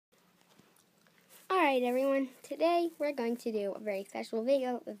Alright everyone, today we're going to do a very special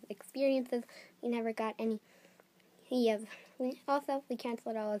video of experiences. We never got any of, we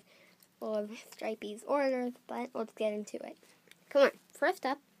canceled all of Stripey's orders, but let's get into it. Come on, first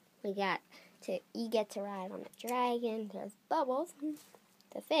up, you get to ride on a dragon, there's Bubbles,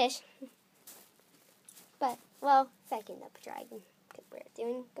 the fish, but, well, second up dragon, because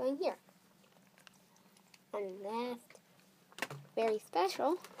we're going here. And last, very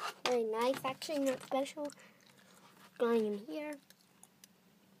special, very nice, actually not special, going in here.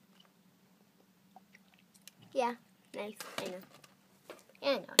 Yeah, nice,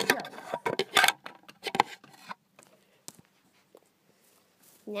 I know, sure.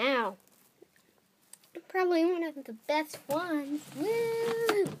 Now, probably one of the best ones,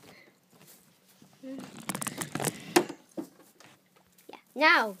 woo! Yeah,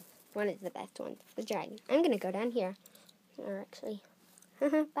 now, one of the best ones, the dragon. I'm gonna go down here. Or actually,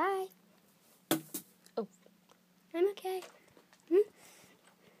 bye. Oh, I'm okay.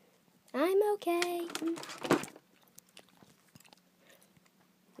 I'm okay.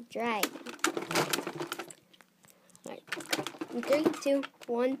 The dragon. Alright, in 3, 2,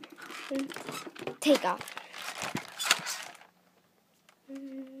 1, take off.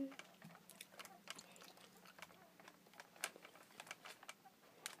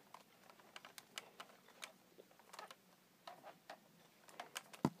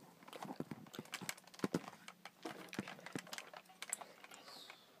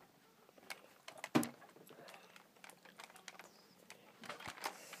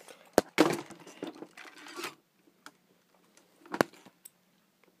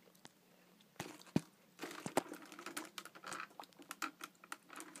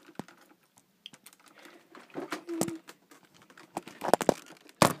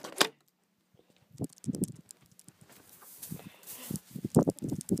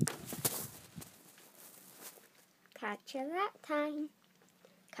 Gotcha that time.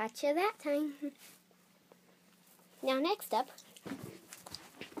 Gotcha that time. Now next up,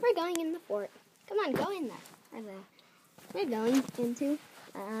 we're going in the fort. Come on, go in there. We're going into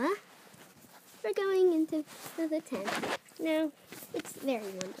the tent. Now, it's very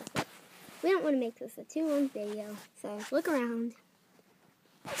wonderful. We don't want to make this a too long video, so look around.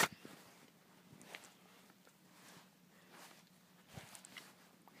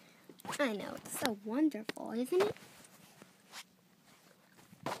 I know, it's so wonderful, isn't it?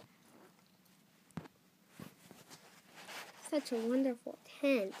 Such a wonderful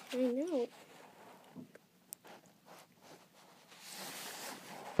tent, I know.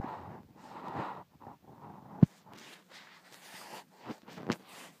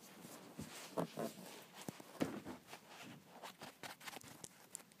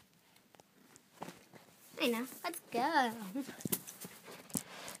 I know, let's go.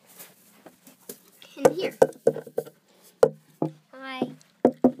 In here.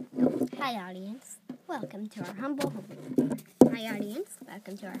 Hi audience, welcome to our humble home. Hi audience,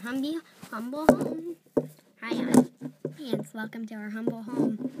 welcome to our humble home. Hi audience, welcome to our humble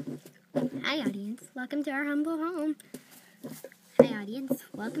home. Hi audience, welcome to our humble home. Hi audience,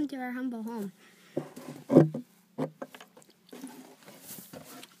 welcome to our humble home.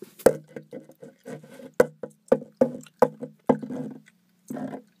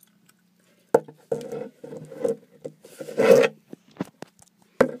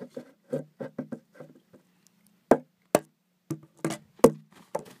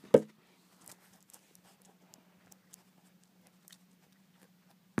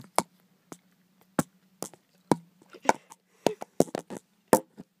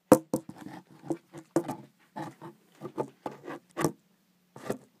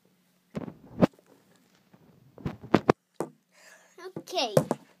 Okay.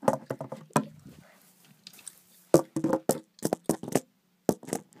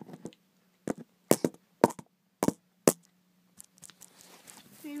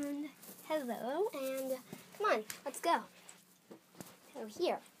 And hello, and come on, let's go. Oh,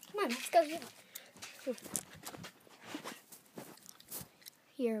 here. Come on, let's go here.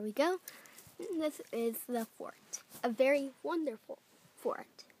 Here we go. This is the fort. A very wonderful fort.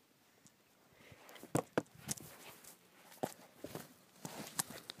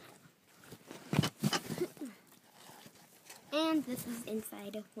 And this is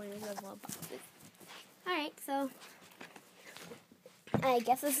inside of one of the little boxes. Alright, so I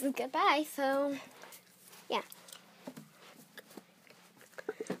guess this is goodbye, so yeah.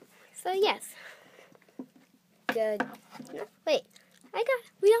 So yes. Good. No, wait.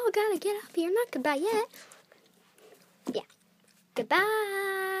 We all gotta get up here. Not goodbye yet. Yeah.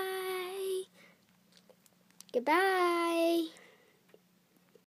 Goodbye. Goodbye.